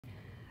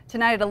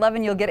Tonight at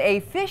 11, you'll get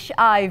a fish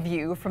eye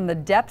view from the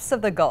depths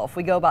of the Gulf.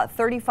 We go about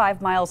 35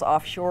 miles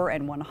offshore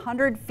and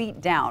 100 feet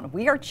down.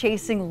 We are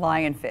chasing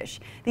lionfish.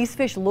 These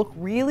fish look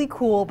really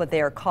cool, but they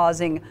are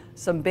causing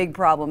some big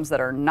problems that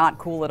are not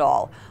cool at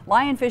all.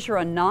 Lionfish are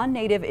a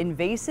non-native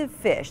invasive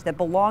fish that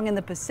belong in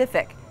the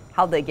Pacific.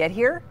 How'd they get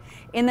here?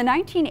 In the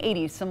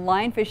 1980s, some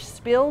lionfish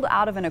spilled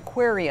out of an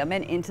aquarium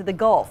and into the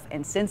Gulf,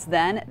 and since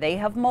then, they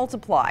have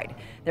multiplied.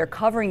 They're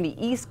covering the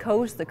East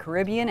Coast, the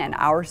Caribbean, and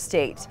our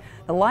state.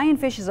 The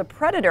lionfish is a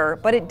predator,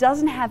 but it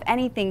doesn't have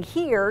anything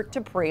here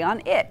to prey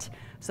on it.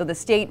 So the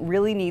state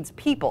really needs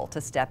people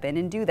to step in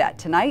and do that.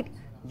 Tonight,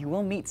 you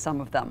will meet some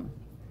of them.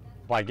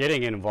 By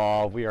getting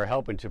involved, we are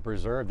helping to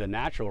preserve the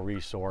natural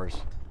resource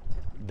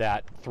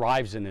that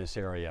thrives in this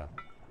area.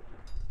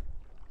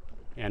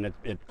 And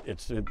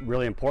it's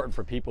really important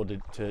for people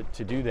to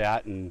do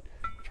that and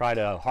try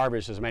to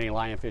harvest as many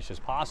lionfish as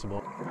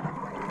possible.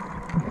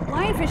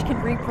 Lionfish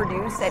can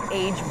reproduce at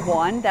age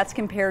 1. That's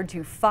compared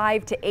to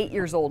 5 to 8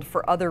 years old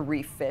for other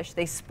reef fish.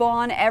 They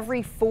spawn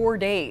every 4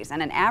 days,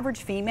 and an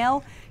average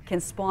female can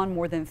spawn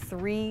more than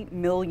 3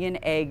 million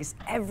eggs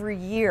every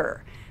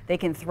year. They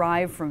can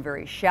thrive from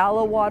very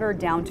shallow water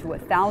down to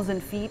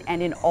 1,000 feet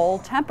and in all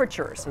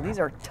temperatures. So these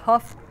are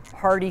tough,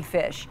 hardy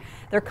fish.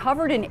 They're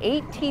covered in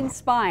 18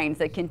 spines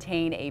that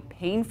contain a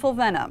painful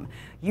venom.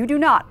 You do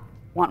not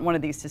want one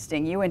of these to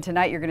sting you, and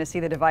tonight you're going to see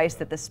the device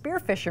that the spear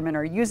fishermen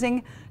are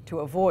using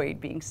to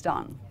avoid being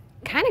stung.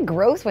 Kind of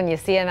gross when you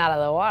see them out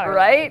of the water.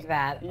 Right? Like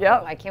that.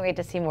 Yep. Oh, I can't wait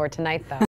to see more tonight, though.